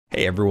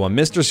Hey everyone,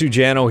 Mr.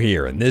 Sujano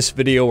here. In this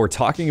video, we're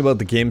talking about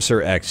the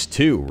GameSir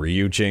X2,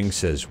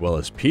 Ryujinx, as well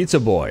as Pizza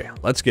Boy.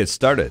 Let's get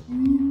started.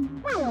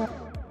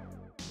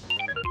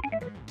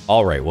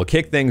 Alright, we'll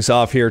kick things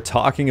off here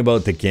talking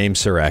about the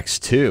GameSir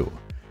X2.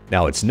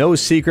 Now, it's no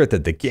secret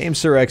that the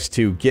GameSir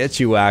X2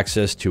 gets you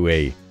access to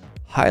a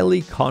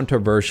highly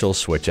controversial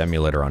Switch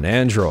emulator on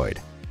Android.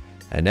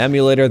 An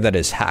emulator that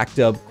is hacked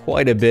up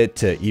quite a bit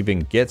to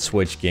even get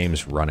Switch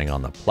games running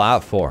on the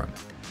platform.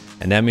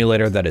 An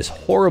emulator that is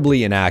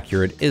horribly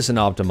inaccurate, isn't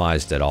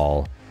optimized at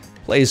all,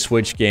 plays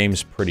Switch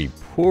games pretty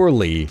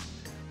poorly,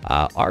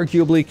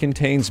 arguably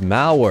contains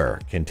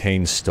malware,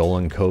 contains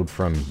stolen code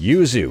from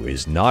Yuzu,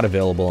 is not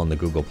available on the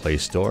Google Play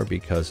Store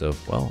because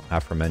of, well,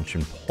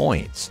 aforementioned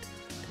points.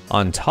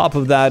 On top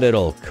of that,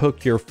 it'll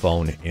cook your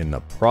phone in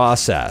the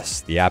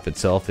process. The app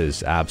itself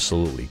is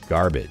absolutely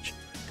garbage.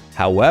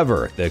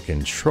 However, the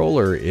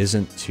controller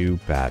isn't too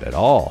bad at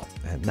all,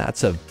 and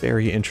that's a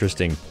very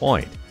interesting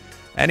point.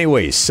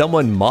 Anyways,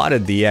 someone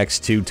modded the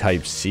X2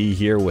 Type-C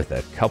here with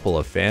a couple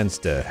of fans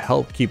to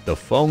help keep the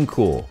phone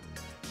cool.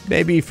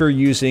 Maybe for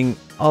using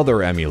other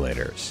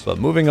emulators. But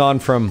moving on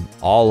from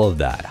all of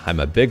that, I'm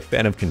a big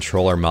fan of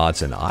controller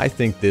mods and I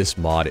think this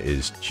mod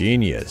is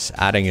genius.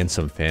 Adding in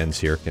some fans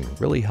here can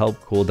really help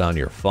cool down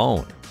your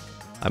phone.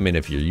 I mean,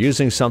 if you're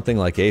using something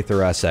like Aether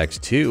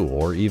SX2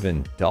 or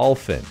even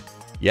Dolphin,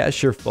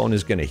 yes, your phone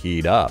is going to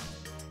heat up.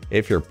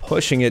 If you're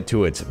pushing it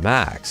to its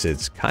max,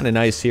 it's kind of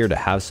nice here to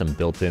have some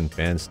built-in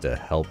fans to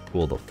help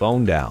cool the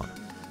phone down.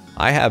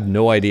 I have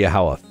no idea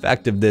how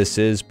effective this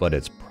is, but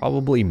it's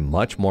probably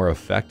much more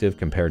effective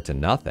compared to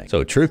nothing.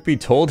 So truth be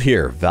told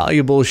here,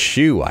 valuable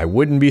shoe. I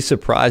wouldn't be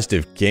surprised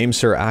if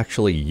GameSir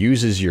actually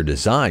uses your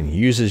design,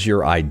 uses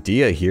your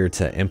idea here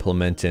to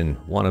implement in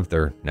one of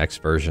their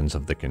next versions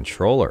of the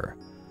controller.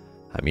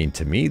 I mean,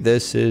 to me,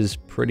 this is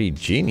pretty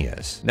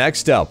genius.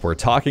 Next up, we're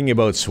talking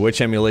about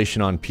Switch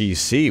emulation on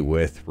PC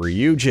with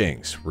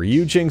Ryujinx.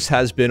 Ryujinx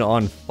has been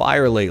on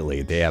fire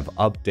lately. They have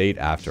update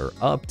after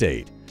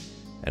update.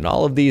 And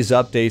all of these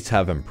updates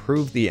have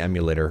improved the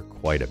emulator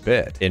quite a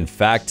bit. In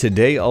fact,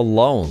 today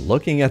alone,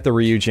 looking at the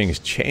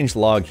Ryujinx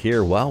changelog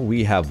here, well,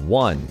 we have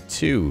 4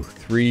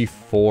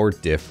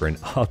 different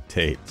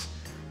updates.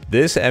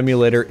 This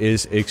emulator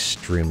is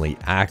extremely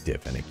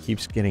active and it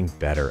keeps getting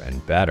better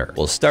and better.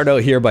 We'll start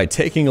out here by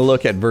taking a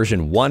look at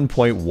version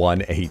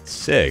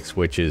 1.186,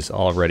 which is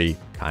already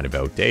kind of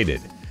outdated.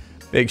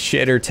 Big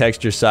shader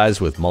texture size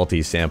with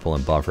multi-sample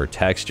and buffer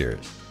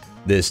textures.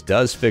 This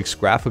does fix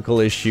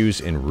graphical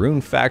issues in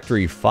Rune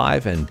Factory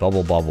 5 and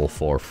Bubble Bobble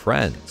for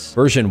Friends.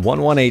 Version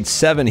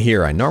 1187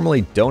 here, I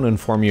normally don't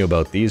inform you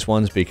about these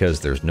ones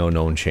because there's no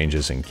known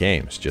changes in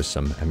games, just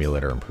some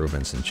emulator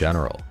improvements in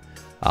general.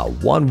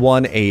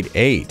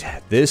 1188,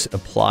 this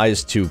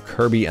applies to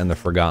Kirby and the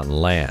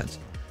Forgotten Lands.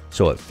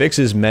 So it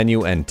fixes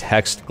menu and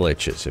text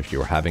glitches. If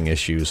you're having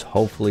issues,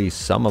 hopefully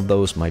some of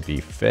those might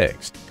be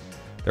fixed.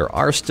 There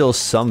are still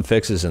some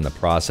fixes in the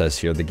process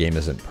here. The game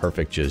isn't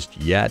perfect just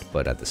yet,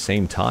 but at the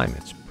same time,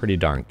 it's pretty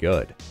darn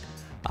good.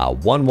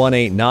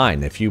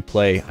 1189, if you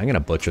play, I'm going to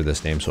butcher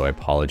this name, so I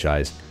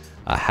apologize.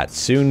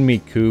 Hatsune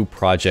Miku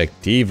Project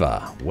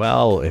Diva.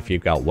 Well, if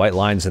you've got white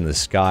lines in the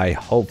sky,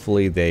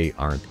 hopefully they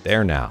aren't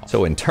there now.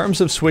 So in terms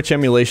of Switch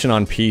emulation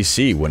on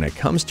PC, when it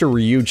comes to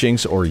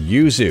Ryujinx or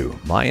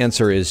Yuzu, my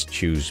answer is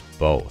choose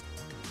both.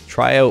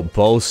 Try out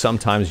both.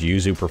 Sometimes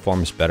Yuzu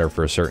performs better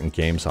for certain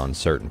games on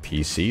certain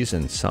PCs,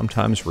 and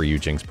sometimes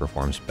Ryujinx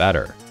performs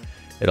better.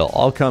 It'll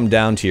all come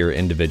down to your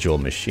individual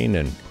machine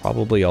and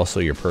probably also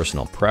your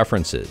personal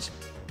preferences.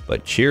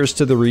 But cheers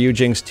to the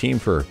Ryujinx team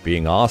for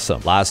being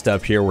awesome. Last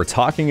up here, we're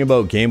talking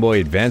about Game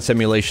Boy Advance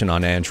emulation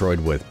on Android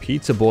with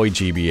Pizza Boy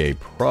GBA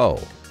Pro.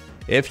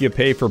 If you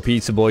pay for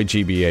Pizza Boy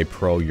GBA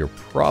Pro, you're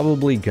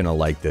probably gonna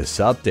like this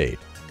update,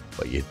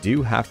 but you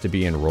do have to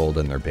be enrolled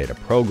in their beta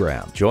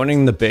program.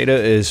 Joining the beta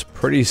is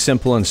pretty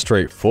simple and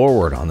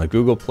straightforward. On the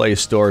Google Play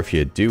Store, if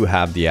you do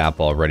have the app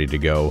all ready to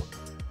go,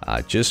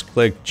 just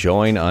click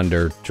join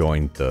under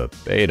join the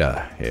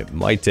beta. It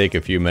might take a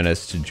few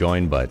minutes to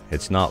join, but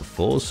it's not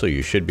full, so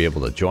you should be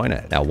able to join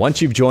it. Now,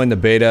 once you've joined the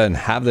beta and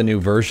have the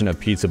new version of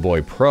Pizza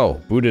Boy Pro,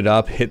 boot it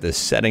up, hit the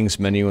settings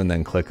menu, and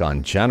then click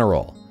on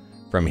General.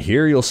 From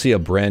here, you'll see a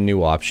brand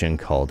new option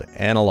called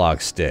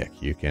Analog Stick.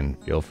 You can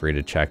feel free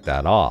to check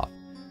that off.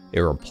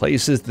 It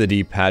replaces the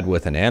D-pad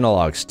with an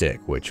analog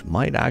stick, which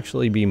might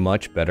actually be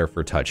much better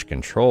for touch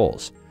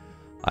controls.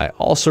 I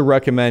also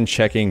recommend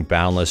checking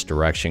boundless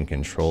direction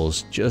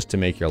controls just to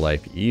make your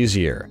life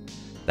easier.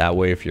 That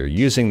way, if you're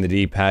using the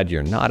D-pad,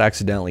 you're not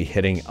accidentally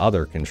hitting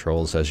other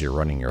controls as you're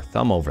running your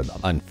thumb over them.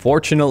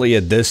 Unfortunately,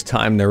 at this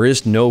time, there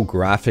is no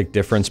graphic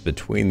difference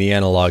between the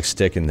analog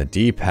stick and the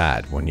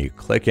D-pad. When you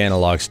click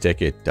analog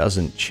stick, it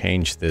doesn't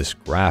change this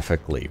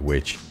graphically,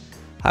 which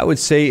I would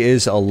say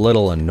is a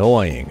little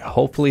annoying.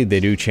 Hopefully they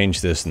do change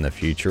this in the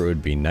future. It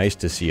would be nice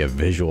to see a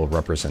visual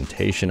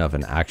representation of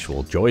an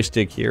actual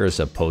joystick here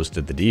as opposed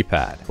to the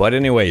D-pad. But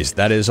anyways,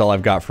 that is all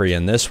I've got for you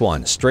in this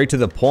one. Straight to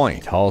the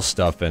point, all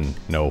stuff and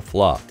no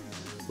fluff.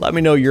 Let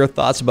me know your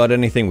thoughts about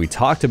anything we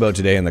talked about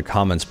today in the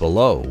comments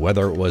below,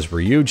 whether it was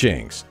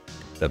Ryujinx,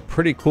 It's a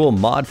pretty cool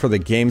mod for the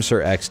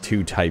GameSir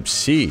X2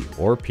 Type-C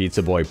or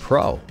Pizza Boy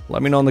Pro.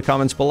 Let me know in the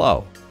comments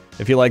below.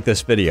 If you like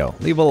this video,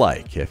 leave a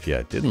like. If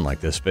you didn't like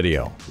this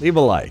video, leave a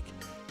like.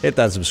 Hit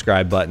that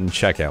subscribe button,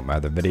 check out my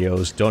other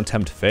videos. Don't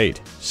tempt fate,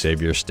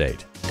 save your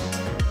state.